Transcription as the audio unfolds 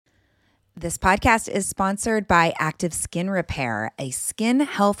This podcast is sponsored by Active Skin Repair, a skin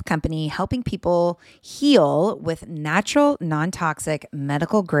health company helping people heal with natural, non-toxic,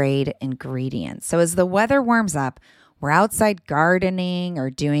 medical-grade ingredients. So as the weather warms up, we're outside gardening or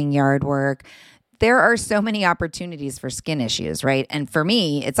doing yard work. There are so many opportunities for skin issues, right? And for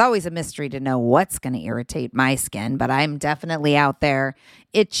me, it's always a mystery to know what's going to irritate my skin, but I'm definitely out there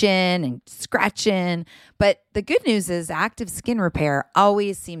itching and scratching. But the good news is Active Skin Repair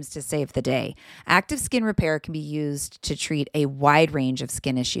always seems to save the day. Active Skin Repair can be used to treat a wide range of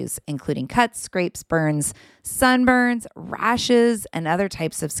skin issues, including cuts, scrapes, burns, sunburns, rashes, and other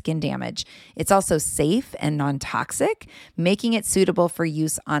types of skin damage. It's also safe and non-toxic, making it suitable for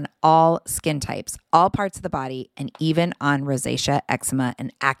use on all skin types, all parts of the body, and even on rosacea, eczema,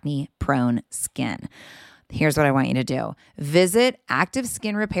 and acne-prone skin. Here's what I want you to do. Visit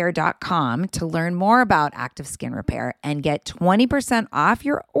ActiveSkinRepair.com to learn more about Active Skin Repair and get 20% off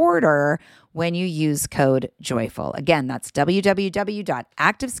your order when you use code JOYFUL. Again, that's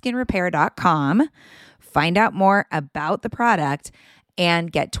www.ActiveSkinRepair.com. Find out more about the product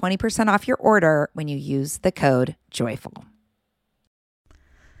and get 20% off your order when you use the code JOYFUL.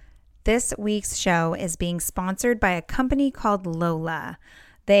 This week's show is being sponsored by a company called Lola.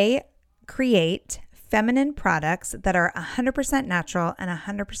 They create feminine products that are 100% natural and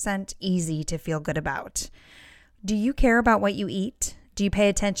 100% easy to feel good about. Do you care about what you eat? Do you pay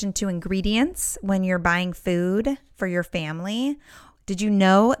attention to ingredients when you're buying food for your family? Did you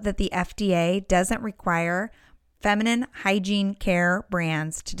know that the FDA doesn't require feminine hygiene care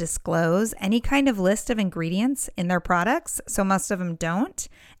brands to disclose any kind of list of ingredients in their products? So most of them don't.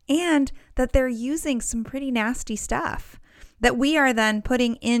 And that they're using some pretty nasty stuff that we are then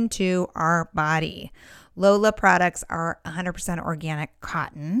putting into our body. Lola products are 100% organic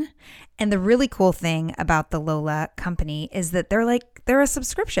cotton. And the really cool thing about the Lola company is that they're a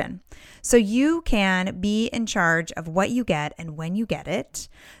subscription. So you can be in charge of what you get and when you get it.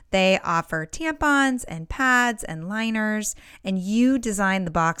 They offer tampons and pads and liners, and you design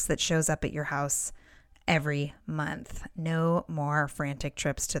the box that shows up at your house every month. No more frantic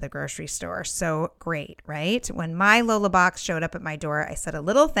trips to the grocery store. So great, right? When my Lola box showed up at my door, I said a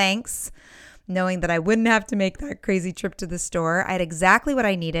little thanks, knowing that I wouldn't have to make that crazy trip to the store. I had exactly what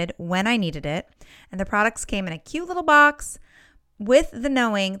I needed when I needed it. And the products came in a cute little box with the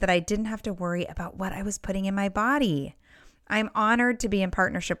knowing that I didn't have to worry about what I was putting in my body. I'm honored to be in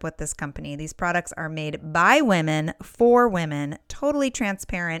partnership with this company. These products are made by women for women, totally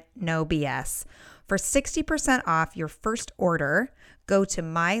transparent, no BS. For 60% off your first order, go to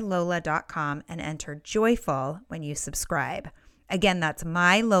mylola.com and enter JOYFUL when you subscribe. Again, that's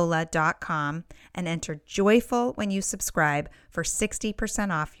mylola.com and enter JOYFUL when you subscribe for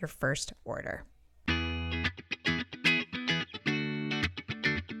 60% off your first order.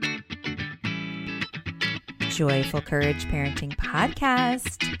 Joyful Courage Parenting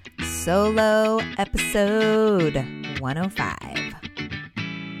Podcast, solo episode 105.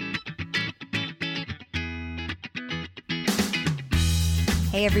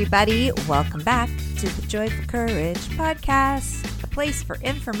 Hey everybody, welcome back to the Joyful Courage Podcast, a place for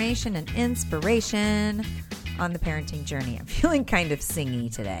information and inspiration on the parenting journey. I'm feeling kind of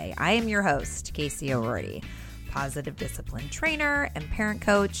singy today. I am your host, Casey O'Rourke, positive discipline trainer and parent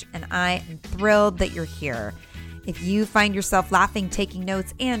coach, and I am thrilled that you're here. If you find yourself laughing, taking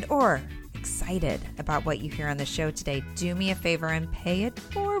notes, and or excited about what you hear on the show today, do me a favor and pay it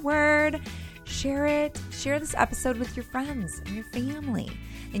forward. Share it. Share this episode with your friends and your family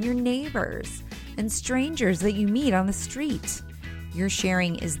and your neighbors and strangers that you meet on the street. Your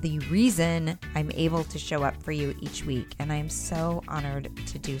sharing is the reason I'm able to show up for you each week, and I am so honored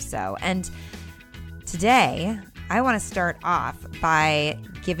to do so. And today, I want to start off by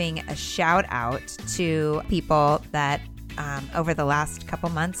giving a shout out to people that over the last couple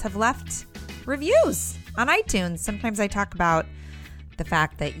months have left reviews on iTunes. Sometimes I talk about the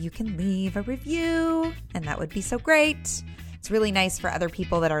fact that you can leave a review, and that would be so great. It's really nice for other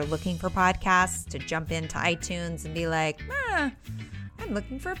people that are looking for podcasts to jump into iTunes and be like, I'm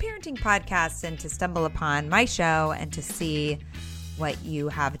looking for a parenting podcast, and to stumble upon my show and to see what you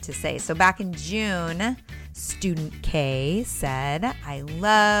have to say. So back in June, Student K said, I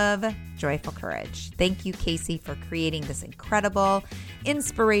love Joyful Courage. Thank you, Casey, for creating this incredible,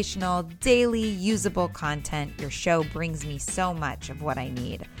 inspirational, daily usable content. Your show brings me so much of what I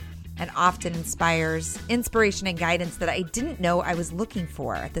need and often inspires inspiration and guidance that I didn't know I was looking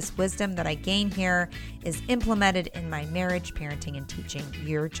for. This wisdom that I gain here is implemented in my marriage, parenting, and teaching.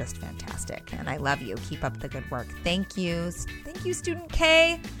 You're just fantastic, and I love you. Keep up the good work. Thank you. Thank you, Student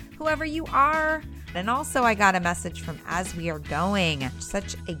K. whoever you are. And also, I got a message from As We Are Going,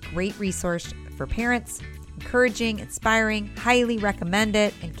 such a great resource for parents. Encouraging, inspiring, highly recommend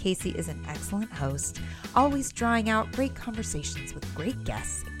it. And Casey is an excellent host, always drawing out great conversations with great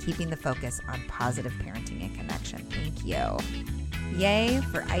guests and keeping the focus on positive parenting and connection. Thank you. Yay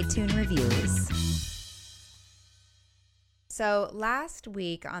for iTunes reviews. So last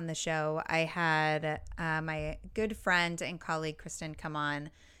week on the show, I had my good friend and colleague Kristen come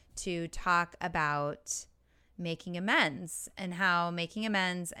on to talk about making amends and how making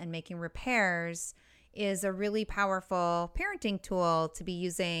amends and making repairs is a really powerful parenting tool to be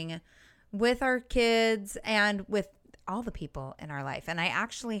using with our kids and with all the people in our life. And I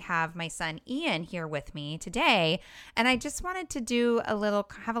actually have my son Ian here with me today, and I just wanted to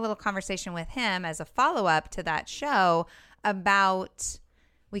have a little conversation with him as a follow-up to that show about,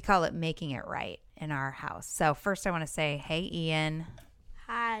 we call it making it right in our house. So first I want to say, hey Ian.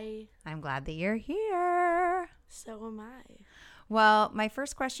 Hi. I'm glad that you're here. So am I. Well, my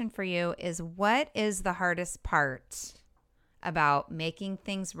first question for you is, what is the hardest part about making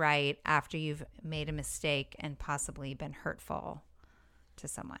things right after you've made a mistake and possibly been hurtful to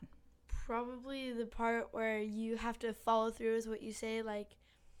someone? Probably the part where you have to follow through with what you say. Like,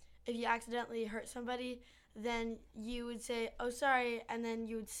 if you accidentally hurt somebody, then you would say, oh, sorry, and then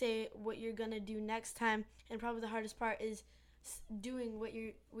you would say what you're going to do next time. And probably the hardest part is doing what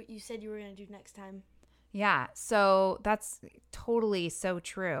you said you were going to do next time. Yeah, so that's totally so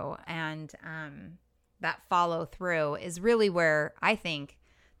true. And that follow through is really where I think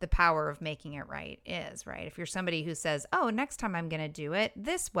the power of making it right is, right? If you're somebody who says, oh, next time I'm going to do it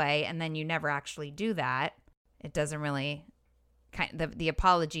this way, and then you never actually do that, it doesn't really, the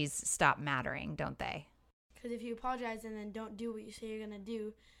apologies stop mattering, don't they? Because if you apologize and then don't do what you say you're going to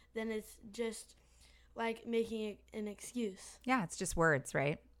do, then it's just like making it an excuse. Yeah, it's just words,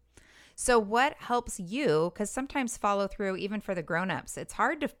 right? So what helps you, because sometimes follow through, even for the grown-ups, it's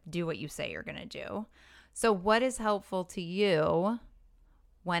hard to do what you say you're going to do. So what is helpful to you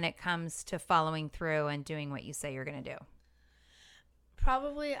when it comes to following through and doing what you say you're going to do?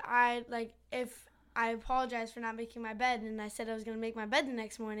 Probably if I apologized for not making my bed and I said I was going to make my bed the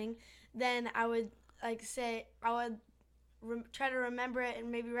next morning, then I would try to remember it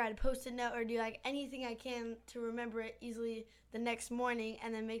and maybe write a Post-it note or do anything I can to remember it easily the next morning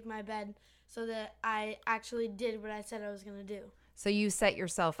and then make my bed so that I actually did what I said I was going to do. So you set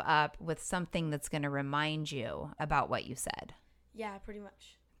yourself up with something that's going to remind you about what you said. Yeah, pretty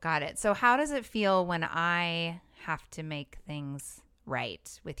much. Got it. So how does it feel when I have to make things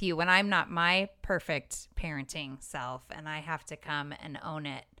right with you, when I'm not my perfect parenting self and I have to come and own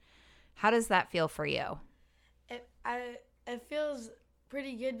it? How does that feel for you? It feels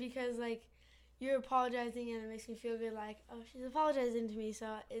pretty good because you're apologizing and it makes me feel good, oh, she's apologizing to me, so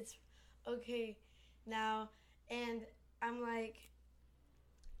it's okay now. And I'm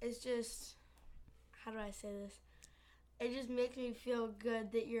it's just, how do I say this? It just makes me feel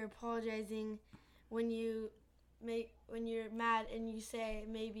good that you're apologizing when you're mad and you say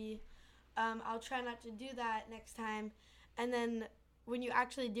maybe I'll try not to do that next time. And then when you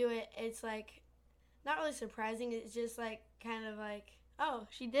actually do it, it's not really surprising. It's just oh,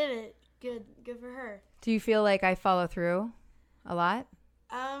 she did it. Good for her. Do you feel like I follow through a lot?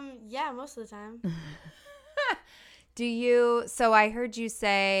 Yeah, most of the time. Do you? So I heard you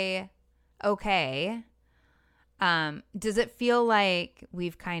say, okay. Does it feel like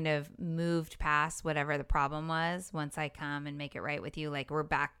we've kind of moved past whatever the problem was once I come and make it right with you? We're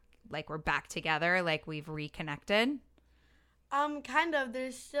back together, we've reconnected? Kind of.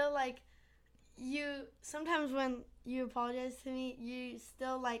 There's still sometimes when you apologize to me, you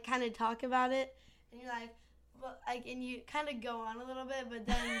still kind of talk about it and you're and you kind of go on a little bit, but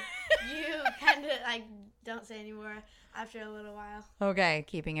then you kind of don't say anymore after a little while. Okay,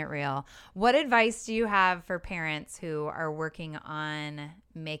 keeping it real. What advice do you have for parents who are working on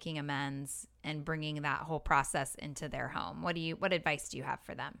making amends and bringing that whole process into their home? What advice do you have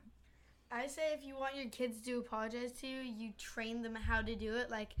for them? I say if you want your kids to apologize to you, you train them how to do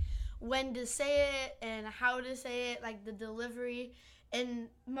it, when to say it and how to say it, the delivery, and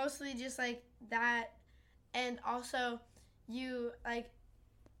mostly just that. And also you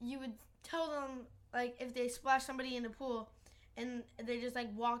would tell them if they splashed somebody in the pool and they just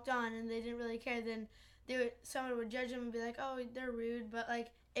walked on and they didn't really care, then someone would judge them and be oh, they're rude. But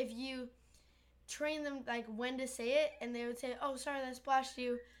if you train them when to say it and they would say, oh, sorry, that splashed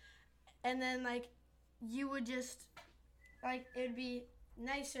you, and then you would just it would be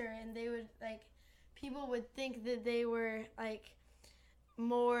nicer, and they would people would think that they were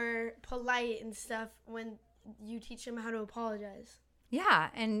more polite and stuff when you teach them how to apologize. Yeah.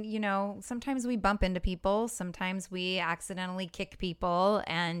 And, sometimes we bump into people. Sometimes we accidentally kick people.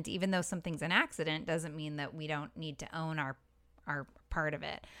 And even though something's an accident doesn't mean that we don't need to own our part of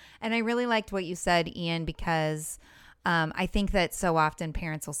it. And I really liked what you said, Ian, because I think that so often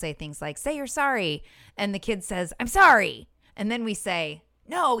parents will say things like, say you're sorry. And the kid says, I'm sorry. And then we say,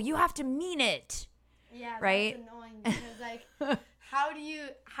 no, you have to mean it. Yeah, right? That's annoying because how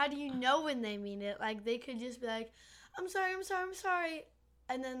do you know when they mean it? Like they could just be like, I'm sorry.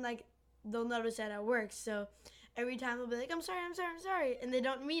 And then they'll notice that at work. So every time they'll be like, I'm sorry. And they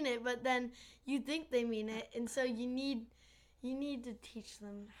don't mean it, but then you think they mean it. And so you need to teach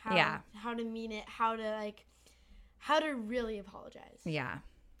them how to mean it, how to really apologize. Yeah.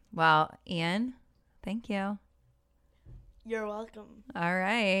 Well, Ian, thank you. You're welcome. All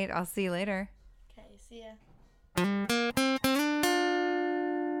right. I'll see you later. Okay, see ya.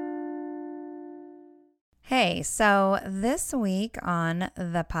 Hey, so this week on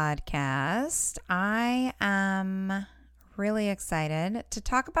the podcast, I am really excited to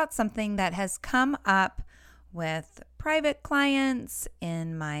talk about something that has come up with private clients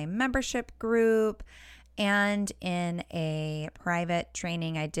in my membership group and in a private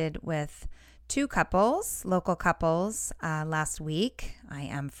training I did with two couples, local couples, last week. I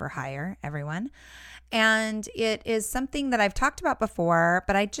am for hire, everyone. And it is something that I've talked about before,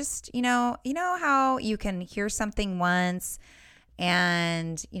 but I just, you know how you can hear something once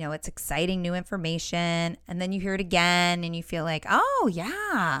and, it's exciting new information, and then you hear it again and you feel like, oh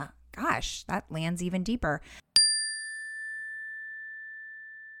yeah, gosh, that lands even deeper.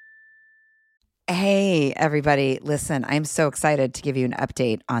 Hey, everybody. Listen, I'm so excited to give you an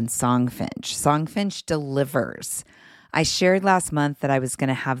update on Songfinch. Songfinch delivers. I shared last month that I was going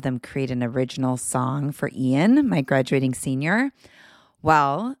to have them create an original song for Ian, my graduating senior.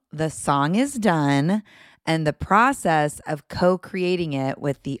 Well, the song is done, and the process of co-creating it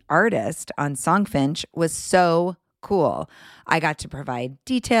with the artist on Songfinch was so cool. I got to provide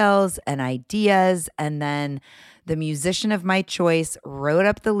details and ideas, and then the musician of my choice wrote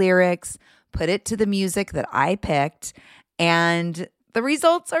up the lyrics, put it to the music that I picked, and the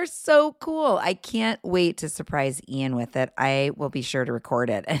results are so cool. I can't wait to surprise Ian with it. I will be sure to record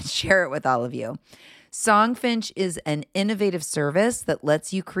it and share it with all of you. Songfinch is an innovative service that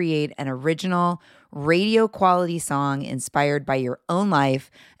lets you create an original radio quality song inspired by your own life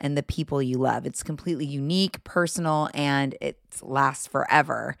and the people you love. It's completely unique, personal, and it lasts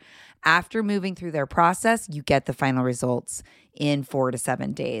forever. After moving through their process, you get the final results in 4 to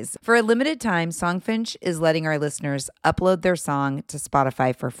 7 days. For a limited time, Songfinch is letting our listeners upload their song to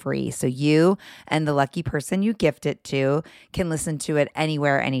Spotify for free. So you and the lucky person you gift it to can listen to it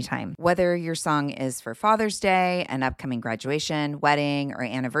anywhere, anytime. Whether your song is for Father's Day, an upcoming graduation, wedding, or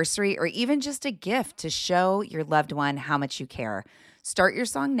anniversary, or even just a gift to show your loved one how much you care. Start your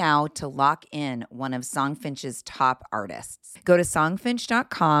song now to lock in one of Songfinch's top artists. Go to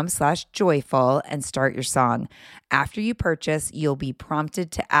songfinch.com/joyful and start your song. After you purchase, you'll be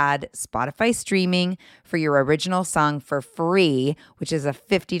prompted to add Spotify streaming for your original song for free, which is a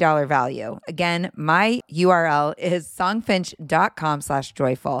 $50 value. Again, my URL is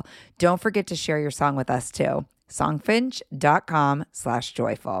songfinch.com/joyful. Don't forget to share your song with us too.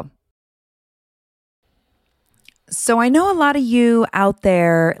 songfinch.com/joyful. So I know a lot of you out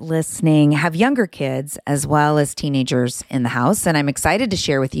there listening have younger kids as well as teenagers in the house, and I'm excited to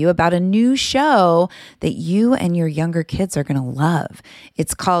share with you about a new show that you and your younger kids are going to love.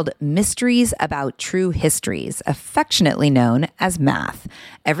 It's called Mysteries About True Histories, affectionately known as Math.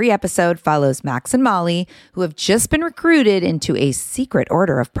 Every episode follows Max and Molly, who have just been recruited into a secret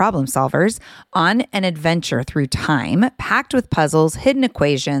order of problem solvers, on an adventure through time, packed with puzzles, hidden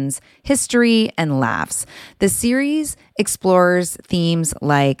equations, history, and laughs. The series explores themes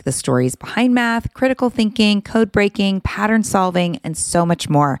like the stories behind math, critical thinking, code breaking, pattern solving, and so much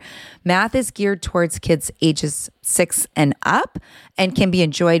more. Math is geared towards kids ages 6 and up and can be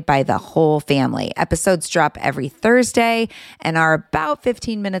enjoyed by the whole family. Episodes drop every Thursday and are about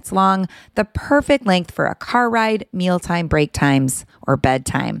 15 minutes long, the perfect length for a car ride, mealtime, break times, or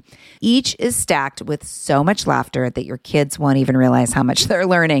bedtime. Each is stacked with so much laughter that your kids won't even realize how much they're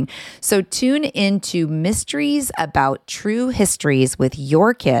learning. So tune into Mysteries About True Histories with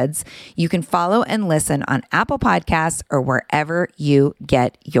your kids. You can follow and listen on Apple Podcasts or wherever you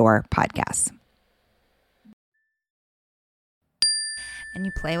get your podcasts. And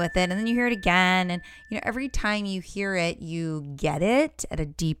you play with it, and then you hear it again. And, every time you hear it, you get it at a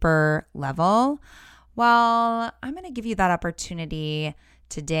deeper level. Well, I'm going to give you that opportunity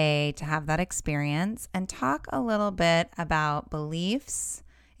today to have that experience and talk a little bit about beliefs,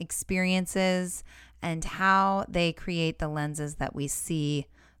 experiences, and how they create the lenses that we see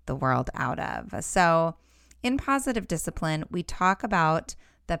the world out of. So in Positive Discipline, we talk about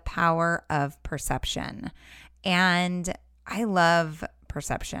the power of perception. And I love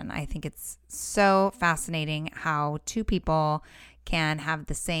perception. I think it's so fascinating how two people can have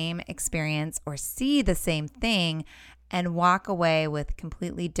the same experience or see the same thing and walk away with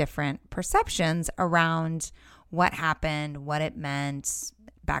completely different perceptions around what happened, what it meant,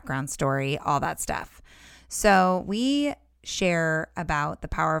 background story, all that stuff. So we share about the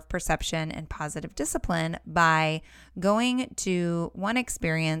power of perception and Positive Discipline by going to one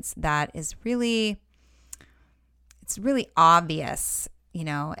experience that is really, it's really obvious, you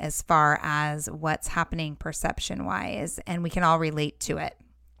know, as far as what's happening perception wise, and we can all relate to it.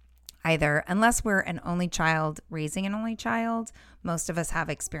 Either, unless we're an only child raising an only child, most of us have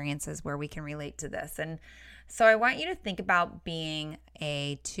experiences where we can relate to this. And so I want you to think about being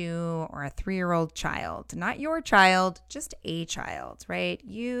a 2 or a 3-year-old child, not your child, just a child, right?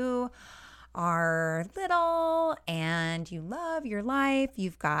 You are little and you love your life.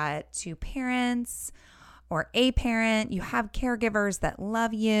 You've got 2 parents or a parent. You have caregivers that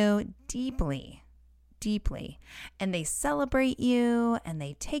love you deeply. And they celebrate you and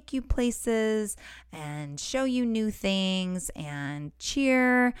they take you places and show you new things and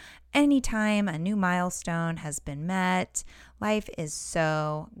cheer anytime a new milestone has been met. Life is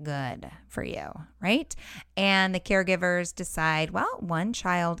so good for you, right? And the caregivers decide, well, 1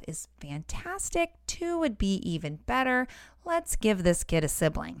 child is fantastic, 2 would be even better. Let's give this kid a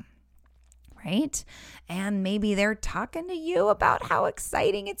sibling. Right? And maybe they're talking to you about how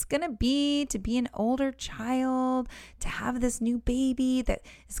exciting it's going to be an older child, to have this new baby that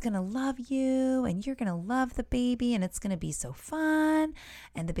is going to love you and you're going to love the baby and it's going to be so fun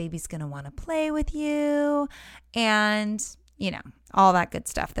and the baby's going to want to play with you and, you know, all that good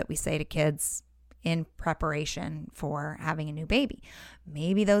stuff that we say to kids in preparation for having a new baby.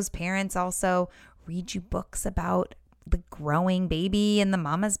 Maybe those parents also read you books about the growing baby in the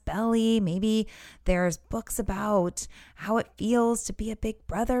mama's belly. Maybe there's books about how it feels to be a big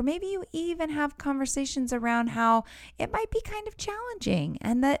brother. Maybe you even have conversations around how it might be kind of challenging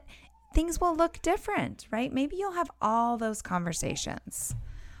and that things will look different, right? Maybe you'll have all those conversations.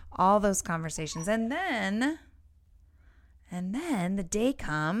 And then the day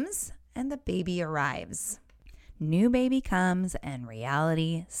comes and the baby arrives. New baby comes and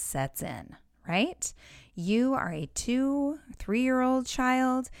reality sets in, right? You are a 2, 3-year-old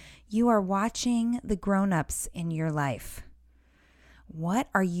child. You are watching the grown-ups in your life. What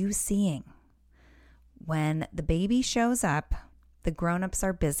are you seeing? When the baby shows up, the grown-ups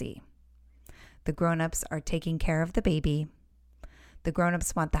are busy. The grown-ups are taking care of the baby. The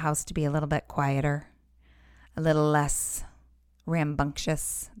grown-ups want the house to be a little bit quieter, a little less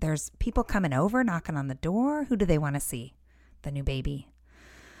rambunctious. There's people coming over, knocking on the door. Who do they want to see? The new baby.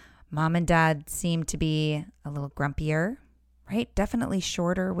 Mom and dad seem to be a little grumpier, right? Definitely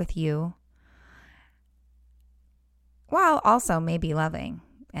shorter with you, while also maybe loving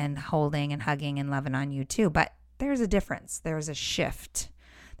and holding and hugging and loving on you too. But there's a difference. There's a shift.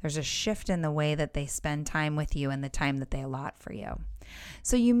 There's a shift in the way that they spend time with you and the time that they allot for you.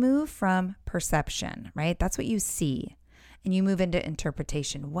 So you move from perception, right? That's what you see. And you move into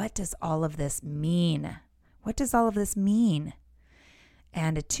interpretation. What does all of this mean?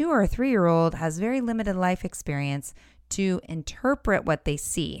 And a 2 or a 3-year-old has very limited life experience to interpret what they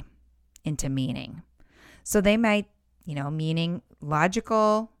see into meaning. So they might,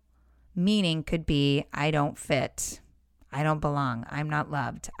 logical meaning could be, I don't fit, I don't belong, I'm not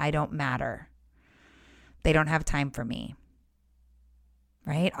loved, I don't matter, they don't have time for me,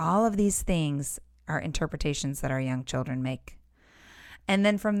 right? All of these things are interpretations that our young children make. And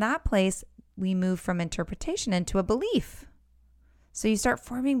then from that place, we move from interpretation into a belief. So you start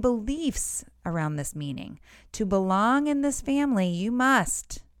forming beliefs around this meaning. To belong in this family, you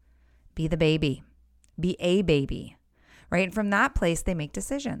must be the baby, be a baby, right? And from that place, they make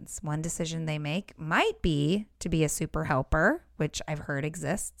decisions. One decision they make might be to be a super helper, which I've heard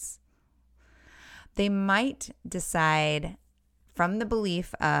exists. They might decide from the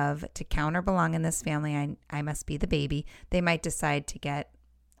belief of to counter belong in this family, I must be the baby. They might decide to get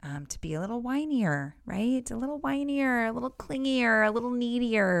to be a little whinier, right? A little whinier, a little clingier, a little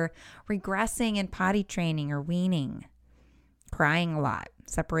needier, regressing in potty training or weaning, crying a lot,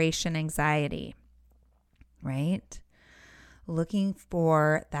 separation anxiety, right? Looking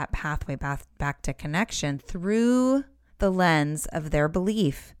for that pathway back to connection through the lens of their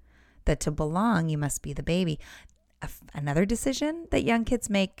belief that to belong, you must be the baby. Another decision that young kids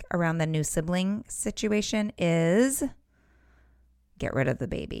make around the new sibling situation is get rid of the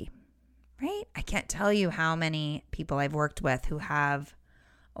baby, right? I can't tell you how many people I've worked with who have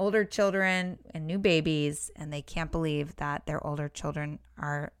older children and new babies, and they can't believe that their older children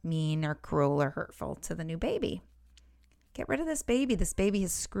are mean or cruel or hurtful to the new baby. Get rid of this baby. This baby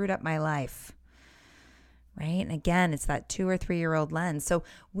has screwed up my life, right? And again, it's that 2 or 3 year old lens. So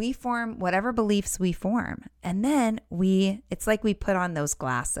we form whatever beliefs we form, and then it's like we put on those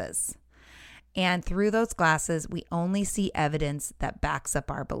glasses. And through those glasses, we only see evidence that backs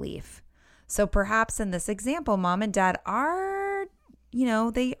up our belief. So perhaps in this example, mom and dad are,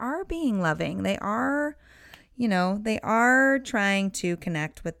 they are being loving. They are trying to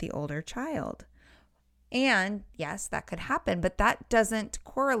connect with the older child. And yes, that could happen, but that doesn't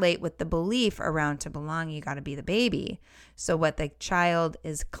correlate with the belief around to belong, you got to be the baby. So what the child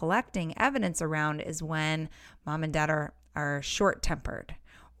is collecting evidence around is when mom and dad are short-tempered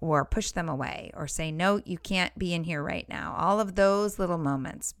or push them away or say, no, you can't be in here right now. All of those little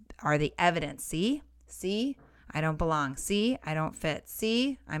moments are the evidence. See, I don't belong. See, I don't fit.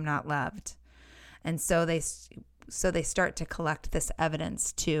 See, I'm not loved. And so they start to collect this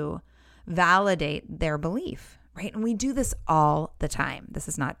evidence to validate their belief, right? And we do this all the time. This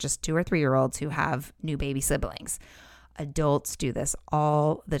is not just 2 or 3 year olds who have new baby siblings. Adults do this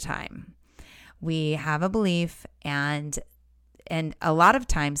all the time. We have a belief, and a lot of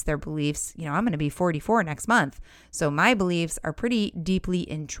times their beliefs, I'm going to be 44 next month. So my beliefs are pretty deeply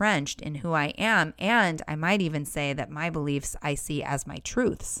entrenched in who I am. And I might even say that my beliefs I see as my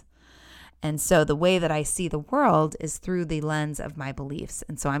truths. And so the way that I see the world is through the lens of my beliefs.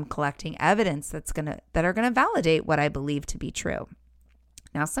 And so I'm collecting evidence that are going to validate what I believe to be true.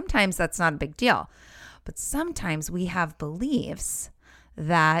 Now, sometimes that's not a big deal, but sometimes we have beliefs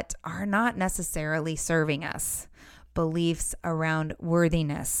that are not necessarily serving us. Beliefs around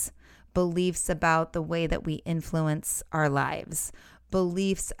worthiness, beliefs about the way that we influence our lives,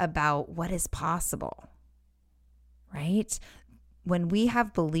 beliefs about what is possible, right? When we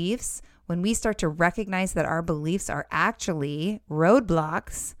have beliefs, when we start to recognize that our beliefs are actually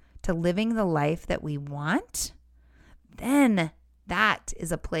roadblocks to living the life that we want, then that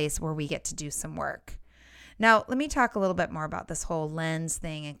is a place where we get to do some work. Now, let me talk a little bit more about this whole lens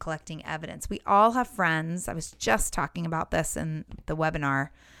thing and collecting evidence. We all have friends. I was just talking about this in the webinar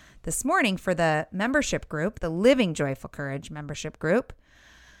this morning for the membership group, the Living Joyful Courage membership group.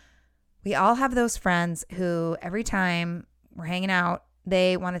 We all have those friends who every time we're hanging out,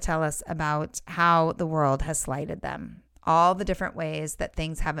 they want to tell us about how the world has slighted them, all the different ways that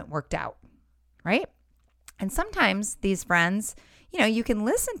things haven't worked out, right? And sometimes these friends, you can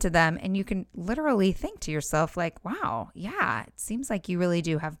listen to them and you can literally think to yourself like, wow, yeah, it seems like you really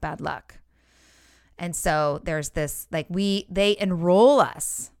do have bad luck. And so there's this, they enroll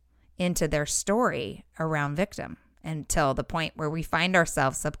us into their story around victim until the point where we find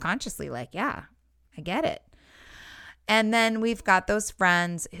ourselves subconsciously like, yeah, I get it. And then we've got those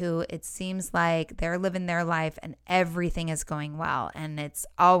friends who it seems like they're living their life and everything is going well and it's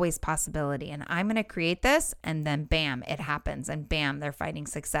always possibility. And I'm going to create this, and then bam, it happens, and bam, they're finding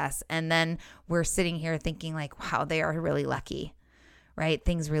success. And then we're sitting here thinking like, wow, they are really lucky, right?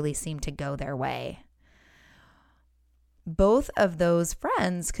 Things really seem to go their way. Both of those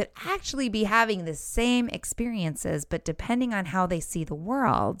friends could actually be having the same experiences, but depending on how they see the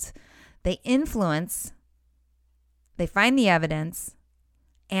world, they find the evidence,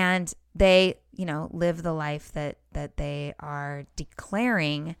 and they, live the life that they are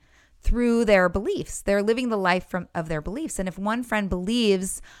declaring through their beliefs. They're living the life of their beliefs. And if one friend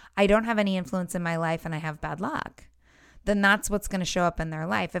believes, I don't have any influence in my life and I have bad luck, then that's what's going to show up in their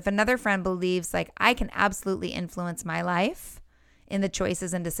life. If another friend believes like I can absolutely influence my life in the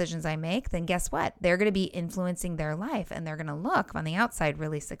choices and decisions I make, then guess what? They're going to be influencing their life, and they're going to look on the outside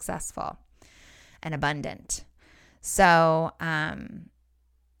really successful and abundant. So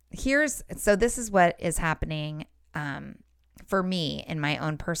this is what is happening for me in my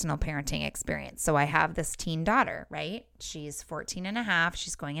own personal parenting experience. So I have this teen daughter, right? She's 14 and a half.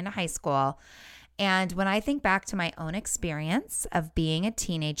 She's going into high school. And when I think back to my own experience of being a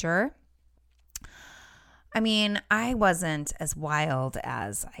teenager, I wasn't as wild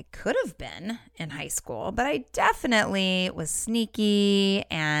as I could have been in high school, but I definitely was sneaky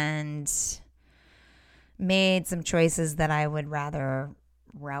and made some choices that I would rather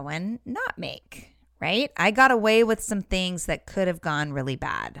Rowan not make, right? I got away with some things that could have gone really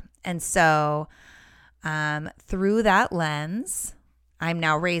bad. And so through that lens, I'm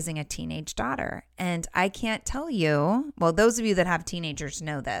now raising a teenage daughter. And I can't tell you, well, those of you that have teenagers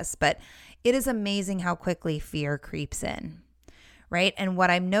know this, but it is amazing how quickly fear creeps in, right? And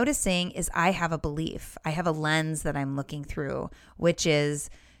what I'm noticing is I have a belief. I have a lens that I'm looking through, which is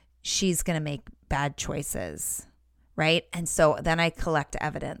she's going to make bad choices, right? And so then I collect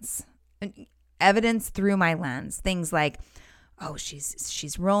evidence through my lens. Things like, oh,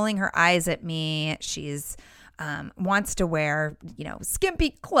 she's rolling her eyes at me. She's wants to wear,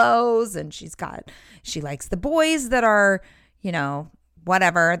 skimpy clothes, and she likes the boys that are,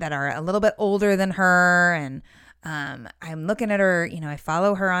 whatever, that are a little bit older than her. And I'm looking at her, I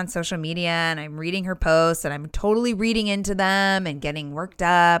follow her on social media, and I'm reading her posts, and I'm totally reading into them and getting worked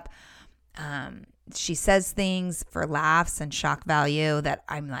up. She says things for laughs and shock value that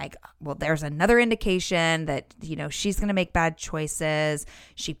I'm like, well, there's another indication that, she's going to make bad choices.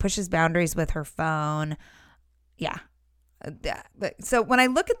 She pushes boundaries with her phone. Yeah. So when I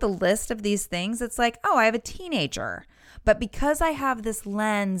look at the list of these things, it's like, oh, I have a teenager. But because I have this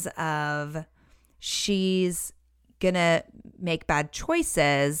lens of she's going to make bad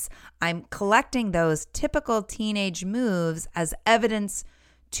choices, I'm collecting those typical teenage moves as evidence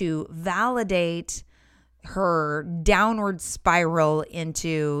to validate her downward spiral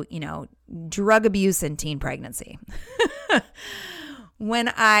into, drug abuse and teen pregnancy.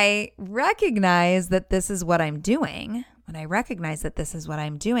 When I recognize that this is what I'm doing, and I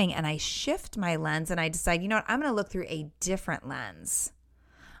shift my lens and I decide, I'm going to look through a different lens.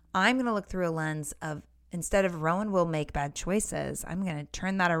 I'm going to look through a lens of, instead of Rowan will make bad choices, I'm going to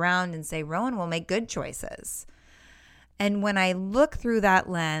turn that around and say Rowan will make good choices. And when I look through that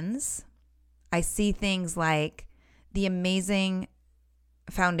lens, I see things like the amazing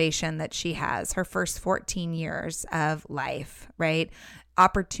foundation that she has, her first 14 years of life, right?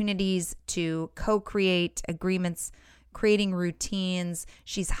 Opportunities to co-create agreements, creating routines.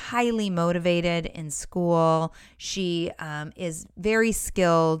 She's highly motivated in school. She is very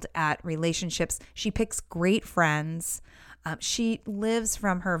skilled at relationships. She picks great friends. She lives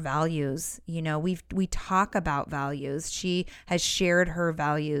from her values. We talk about values. She has shared her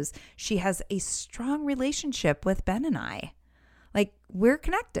values. She has a strong relationship with Ben and I. Like, we're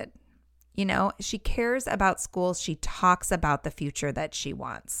connected. She cares about school. She talks about the future that she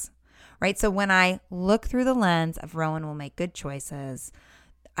wants, right? So when I look through the lens of Rowan will make good choices,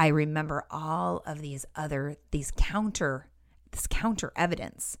 I remember all of this counter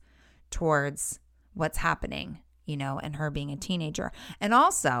evidence towards what's happening, and her being a teenager. And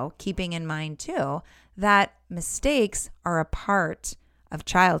also keeping in mind too, that mistakes are a part of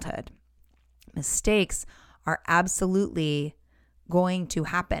childhood. Mistakes are absolutely going to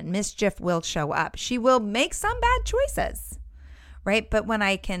happen. Mischief will show up. She will make some bad choices, right? But when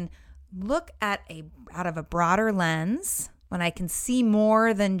I can look at out of a broader lens, when I can see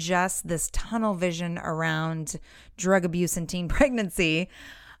more than just this tunnel vision around drug abuse and teen pregnancy,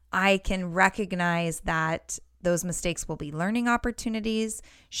 I can recognize that those mistakes will be learning opportunities.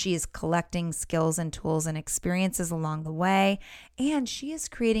 She is collecting skills and tools and experiences along the way, and she is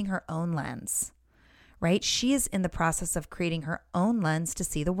creating her own lens, right? She is in the process of creating her own lens to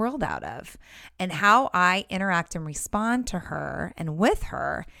see the world out of. And how I interact and respond to her and with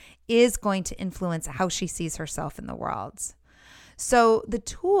her is going to influence how she sees herself in the world. So the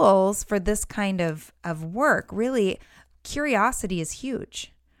tools for this kind of work, really, curiosity is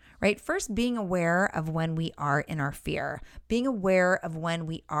huge. Right? First, being aware of when we are in our fear, being aware of when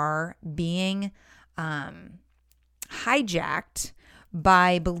we are being hijacked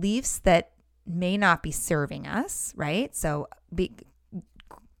by beliefs that may not be serving us, right? So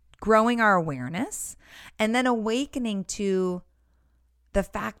growing our awareness, and then awakening to the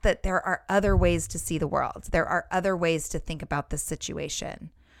fact that there are other ways to see the world. There are other ways to think about this situation.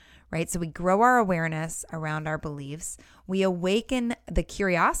 Right? So we grow our awareness around our beliefs. We awaken the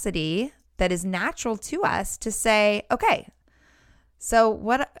curiosity that is natural to us to say, okay, so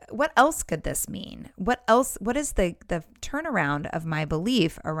what else could this mean? What is the turnaround of my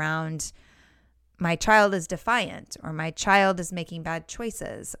belief around my child is defiant, or my child is making bad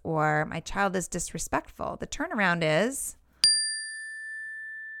choices, or my child is disrespectful? The turnaround is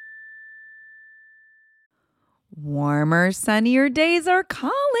warmer, sunnier days are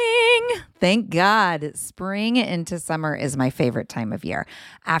calling. Thank God. Spring into summer is my favorite time of year.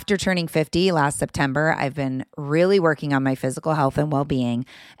 After turning 50 last September, I've been really working on my physical health and well-being,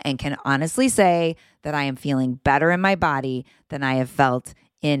 and can honestly say that I am feeling better in my body than I have felt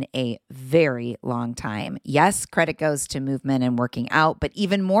in a very long time. Yes, credit goes to movement and working out, but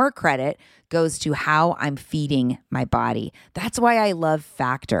even more credit goes to how I'm feeding my body. That's why I love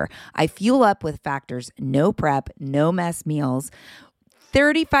Factor. I fuel up with Factor's no prep, no mess meals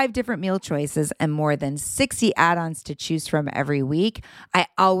 35 different meal choices and more than 60 add-ons to choose from every week, I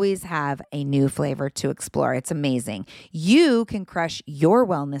always have a new flavor to explore. It's amazing. You can crush your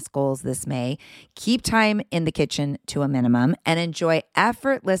wellness goals this May, keep time in the kitchen to a minimum, and enjoy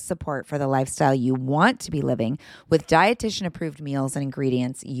effortless support for the lifestyle you want to be living with dietitian-approved meals and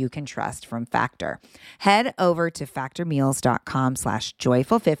ingredients you can trust from Factor. Head over to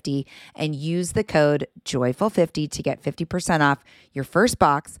factormeals.com/joyful50 and use the code joyful50 to get 50% off your first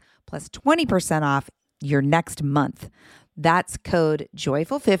box plus 20% off your next month. That's code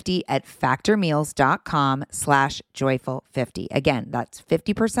joyful50 at factormeals.com/joyful50. Again, that's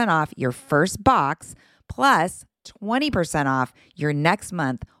 50% off your first box plus 20% off your next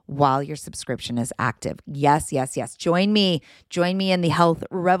month while your subscription is active. Yes, yes, yes. Join me in the health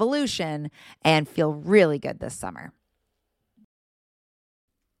revolution and feel really good this summer.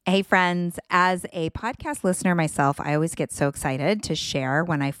 Hey friends, as a podcast listener myself, I always get so excited to share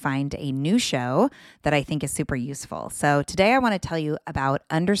when I find a new show that I think is super useful. So today I want to tell you about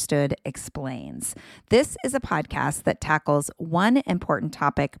Understood Explains. This is a podcast that tackles one important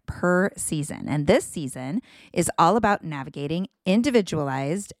topic per season. And this season is all about navigating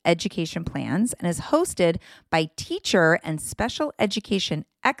individualized education plans and is hosted by teacher and special education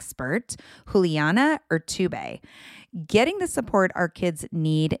expert Juliana Urtubey. Getting the support our kids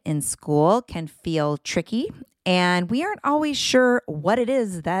need in school can feel tricky, and we aren't always sure what it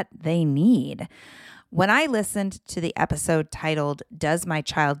is that they need. When I listened to the episode titled, "Does My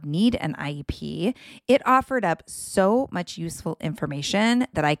Child Need an IEP?" it offered up so much useful information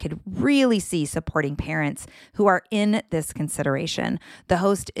that I could really see supporting parents who are in this consideration. The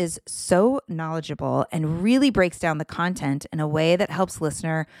host is so knowledgeable and really breaks down the content in a way that helps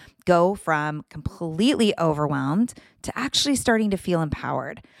listener go from completely overwhelmed to actually starting to feel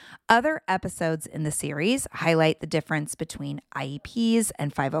empowered. Other episodes in the series highlight the difference between IEPs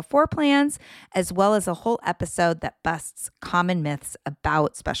and 504 plans, as well as a whole episode that busts common myths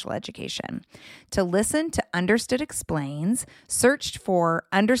about special education. To listen to Understood Explains, search for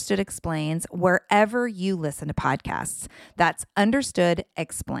Understood Explains wherever you listen to podcasts. That's Understood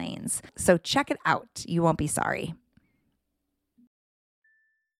Explains. So check it out. You won't be sorry.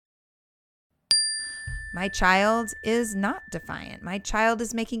 My child is not defiant. My child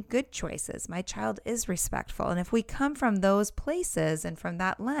is making good choices. My child is respectful. And if we come from those places and from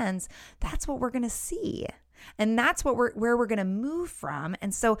that lens, that's what we're going to see. And that's what where we're going to move from.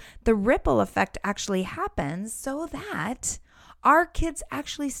 And so the ripple effect actually happens so that our kids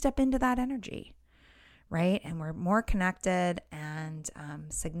actually step into that energy, right? And we're more connected, and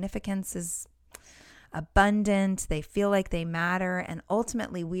significance is abundant. They feel like they matter. And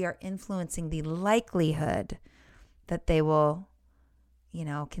ultimately, we are influencing the likelihood that they will,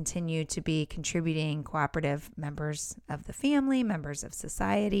 continue to be contributing, cooperative members of the family, members of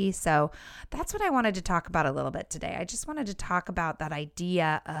society. So that's what I wanted to talk about a little bit today. I just wanted to talk about that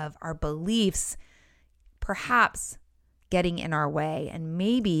idea of our beliefs perhaps getting in our way. And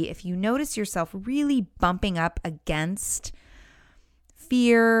maybe if you notice yourself really bumping up against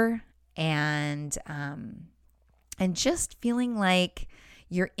fear and just feeling like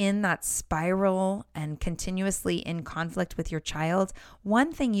you're in that spiral and continuously in conflict with your child,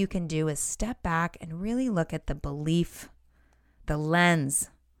 one thing you can do is step back and really look at the belief, the lens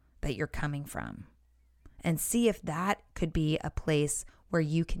that you're coming from, and see if that could be a place where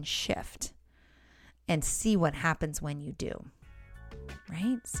you can shift and see what happens when you do,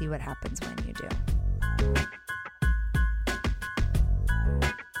 right? See what happens when you do.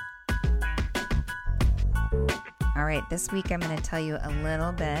 All right, this week I'm going to tell you a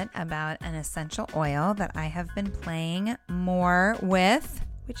little bit about an essential oil that I have been playing more with,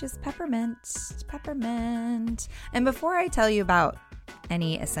 which is peppermint. And before I tell you about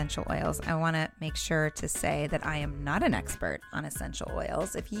any essential oils, I want to make sure to say that I am not an expert on essential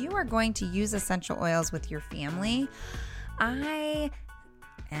oils. If you are going to use essential oils with your family, I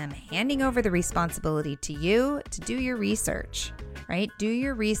am handing over the responsibility to you to do your research, right? Do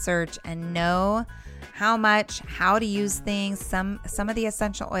your research and know how much, how to use things. Some of the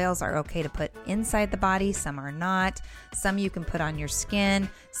essential oils are okay to put inside the body, some are not. Some you can put on your skin,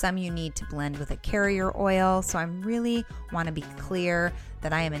 some you need to blend with a carrier oil. So I really want to be clear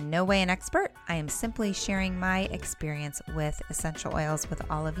that I am in no way an expert. I am simply sharing my experience with essential oils with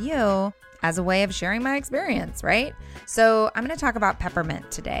all of you as a way of sharing my experience, right? So I'm going to talk about peppermint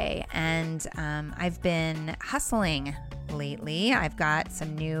today, and I've been hustling lately. I've got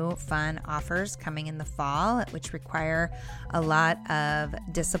some new fun offers coming in the fall, which require a lot of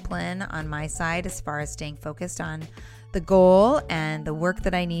discipline on my side as far as staying focused on the goal and the work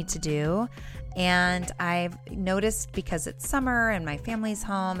that I need to do. And I've noticed, because it's summer and my family's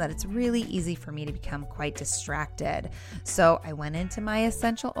home, that it's really easy for me to become quite distracted. So I went into my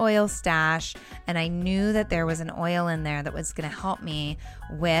essential oil stash, and I knew that there was an oil in there that was going to help me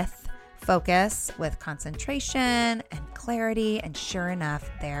with focus, with concentration and clarity. And sure enough,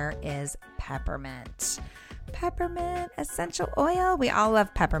 there is peppermint. Peppermint essential oil. We all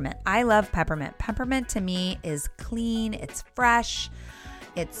love peppermint. I love peppermint. Peppermint to me is clean. It's fresh.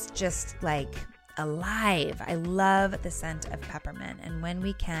 It's just like alive. I love the scent of peppermint. And when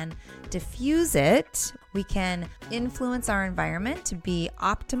we can diffuse it, we can influence our environment to be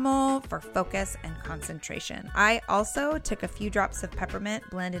optimal for focus and concentration. I also took a few drops of peppermint,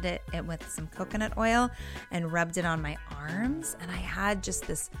 blended it in with some coconut oil, and rubbed it on my arms. And I had just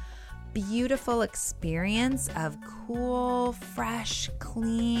this beautiful experience of cool, fresh,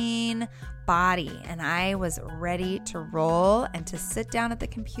 clean body. And I was ready to roll and to sit down at the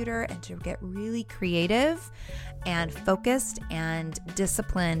computer and to get really creative and focused and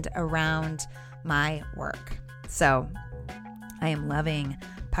disciplined around my work. So I am loving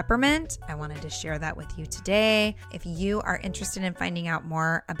peppermint. I wanted to share that with you today. If you are interested in finding out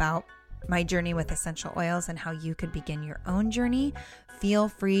more about my journey with essential oils and how you could begin your own journey, feel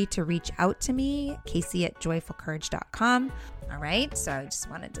free to reach out to me, Casey@joyfulcourage.com. All right, so I just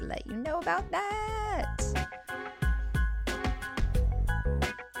wanted to let you know about that.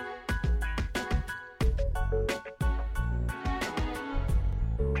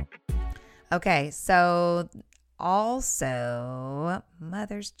 Okay, so also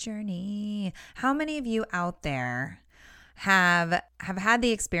Mother's Journey. How many of you out there have had the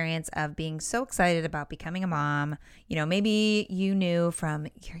experience of being so excited about becoming a mom? You know, maybe you knew from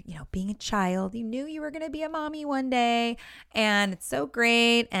your, being a child, you knew you were going to be a mommy one day, and it's so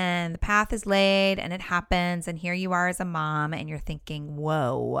great, and the path is laid, and it happens, and here you are as a mom, and you're thinking,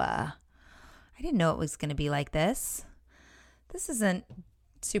 whoa, I didn't know it was going to be like this. This isn't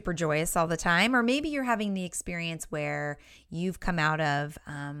super joyous all the time. Or maybe you're having the experience where you've come out of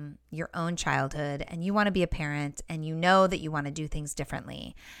your own childhood and you want to be a parent, and you know that you want to do things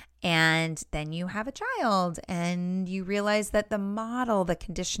differently. And then you have a child and you realize that the model, the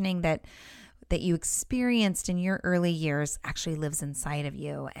conditioning that you experienced in your early years actually lives inside of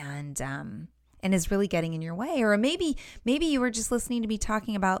you and is really getting in your way. Or maybe you were just listening to me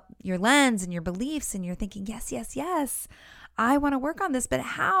talking about your lens and your beliefs, and you're thinking, yes, I want to work on this, but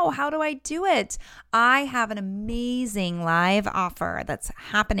how? How do I do it? I have an amazing live offer that's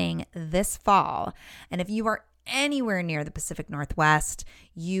happening this fall. And if you are anywhere near the Pacific Northwest,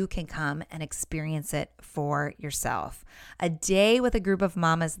 you can come and experience it for yourself. A day with a group of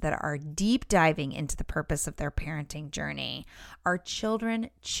mamas that are deep diving into the purpose of their parenting journey. Our children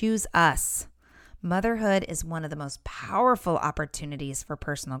choose us. Motherhood is one of the most powerful opportunities for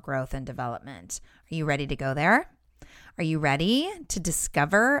personal growth and development. Are you ready to go there? Are you ready to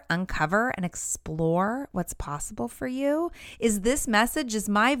discover, uncover, and explore what's possible for you? Is this message, is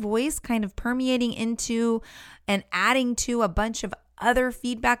my voice kind of permeating into and adding to a bunch of other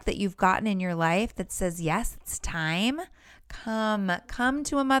feedback that you've gotten in your life that says, yes, it's time? Come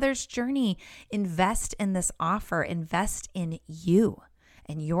to a mother's journey. Invest in this offer. Invest in you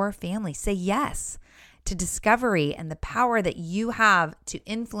and your family. Say yes to discovery and the power that you have to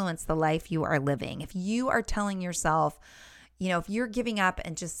influence the life you are living. If you are telling yourself, if you're giving up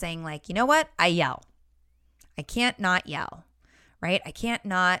and just saying like, you know what, I yell. I can't not yell, right? I can't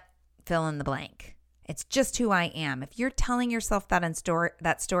not fill in the blank. It's just who I am. If you're telling yourself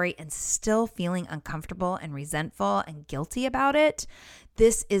that story and still feeling uncomfortable and resentful and guilty about it,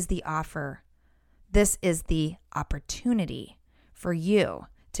 this is the offer. This is the opportunity for you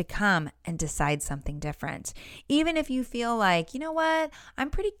to come and decide something different. Even if you feel like, you know what, I'm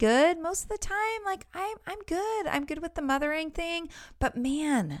pretty good most of the time. Like I'm good. I'm good with the mothering thing, but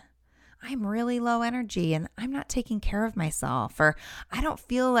man, I'm really low energy and I'm not taking care of myself, or I don't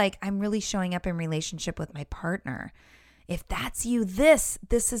feel like I'm really showing up in relationship with my partner. If that's you, this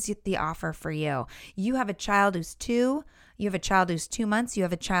is the offer for you. You have a child who's 2, you have a child who's 2 months, you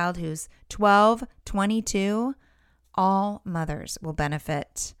have a child who's 12, 22. All mothers will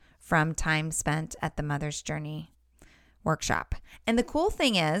benefit from time spent at the Mother's Journey workshop. And the cool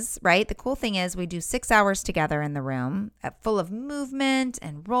thing is, we do 6 hours together in the room, full of movement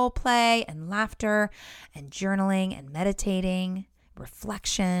and role play and laughter and journaling and meditating,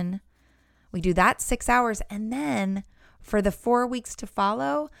 reflection. We do that 6 hours. And then for the 4 weeks to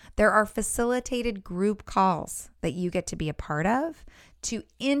follow, there are facilitated group calls that you get to be a part of to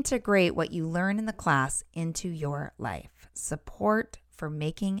integrate what you learn in the class into your life. Support for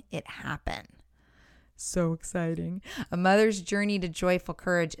making it happen. So exciting. A Mother's Journey to Joyful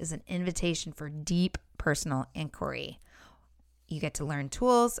Courage is an invitation for deep personal inquiry. You get to learn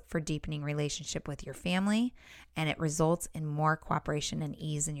tools for deepening relationship with your family, and it results in more cooperation and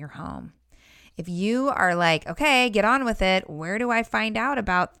ease in your home. If you are like, okay, get on with it. Where do I find out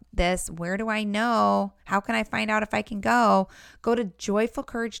about this? Where do I know? How can I find out if I can go? Go to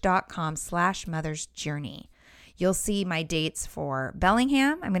joyfulcourage.com/mothersjourney. You'll see my dates for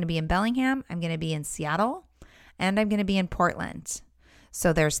Bellingham. I'm going to be in Bellingham. I'm going to be in Seattle, and I'm going to be in Portland.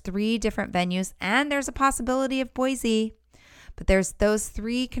 So there's 3 different venues, and there's a possibility of Boise. But there's those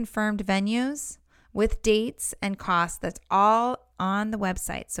 3 confirmed venues with dates and costs. That's all on the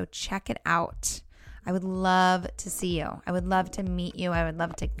website. So check it out. I would love to see you. I would love to meet you. I would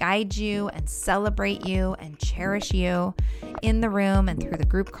love to guide you and celebrate you and cherish you in the room and through the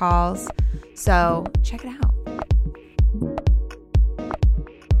group calls. So check it out.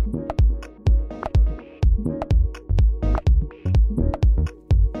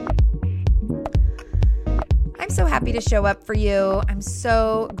 So happy to show up for you. I'm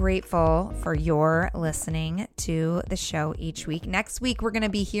so grateful for your listening to the show each week. Next week, we're going to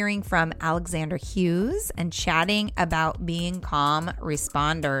be hearing from Alexander Hughes and chatting about being calm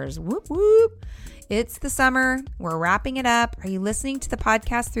responders. Whoop, whoop. It's the summer. We're wrapping it up. Are you listening to the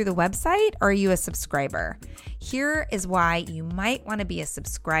podcast through the website, or are you a subscriber? Here is why you might want to be a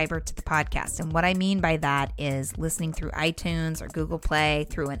subscriber to the podcast. And what I mean by that is listening through iTunes or Google Play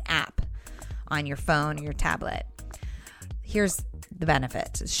through an app on your phone or your tablet. Here's the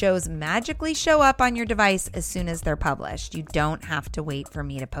benefit. Shows magically show up on your device as soon as they're published. You don't have to wait for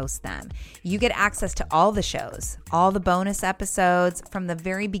me to post them. You get access to all the shows, all the bonus episodes from the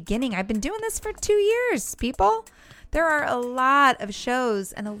very beginning. I've been doing this for 2 years, people. There are a lot of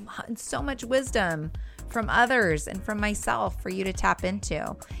shows and so much wisdom from others and from myself for you to tap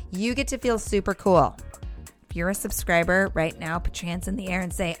into. You get to feel super cool. If you're a subscriber right now, put your hands in the air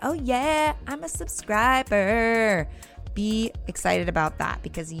and say, oh yeah, I'm a subscriber. Be excited about that,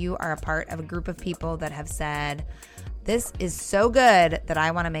 because you are a part of a group of people that have said, this is so good that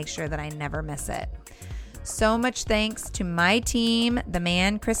I want to make sure that I never miss it. So much thanks to my team, the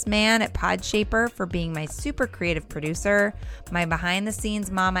man, Chris Mann at Podshaper, for being my super creative producer, my behind the scenes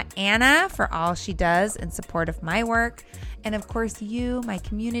mama, Anna, for all she does in support of my work, and of course you, my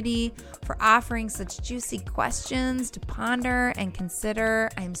community, for offering such juicy questions to ponder and consider.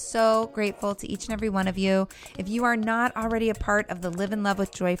 I'm so grateful to each and every one of you. If you are not already a part of the Live in Love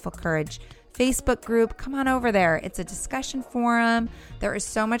with Joyful Courage Facebook group, come on over there. It's a discussion forum. There is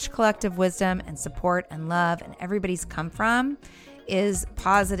so much collective wisdom and support and love, and everybody's come from is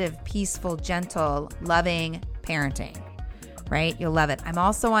positive, peaceful, gentle, loving parenting, right? You'll love it. I'm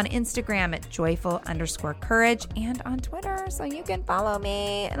also on Instagram at joyful_courage and on Twitter, so you can follow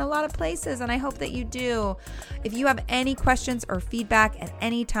me in a lot of places, and I hope that you do. If you have any questions or feedback at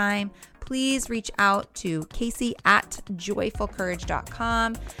any time, please reach out to Casey at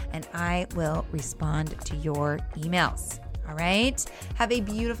joyfulcourage.com, and I will respond to your emails. All right. Have a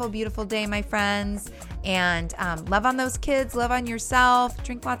beautiful, beautiful day, my friends. And love on those kids. Love on yourself.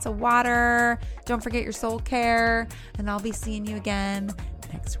 Drink lots of water. Don't forget your soul care. And I'll be seeing you again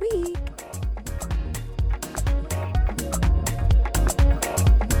next week.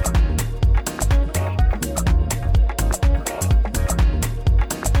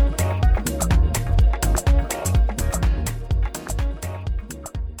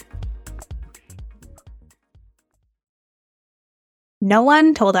 No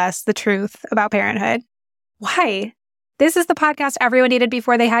one told us the truth about parenthood. Why? This is the podcast everyone needed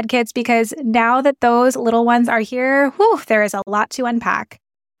before they had kids, because now that those little ones are here, there is a lot to unpack.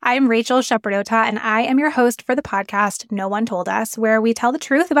 I'm Rachel Shepardota, and I am your host for the podcast No One Told Us, where we tell the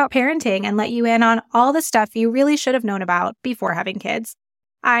truth about parenting and let you in on all the stuff you really should have known about before having kids.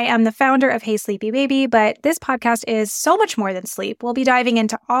 I am the founder of Hey Sleepy Baby, but this podcast is so much more than sleep. We'll be diving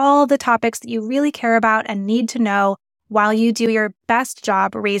into all the topics that you really care about and need to know while you do your best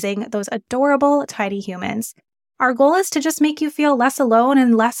job raising those adorable, tiny humans. Our goal is to just make you feel less alone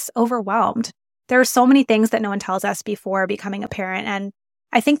and less overwhelmed. There are so many things that no one tells us before becoming a parent, and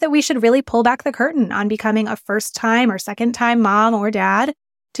I think that we should really pull back the curtain on becoming a first-time or second-time mom or dad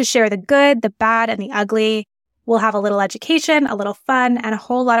to share the good, the bad, and the ugly. We'll have a little education, a little fun, and a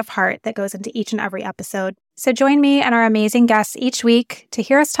whole lot of heart that goes into each and every episode. So join me and our amazing guests each week to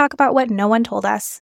hear us talk about what no one told us.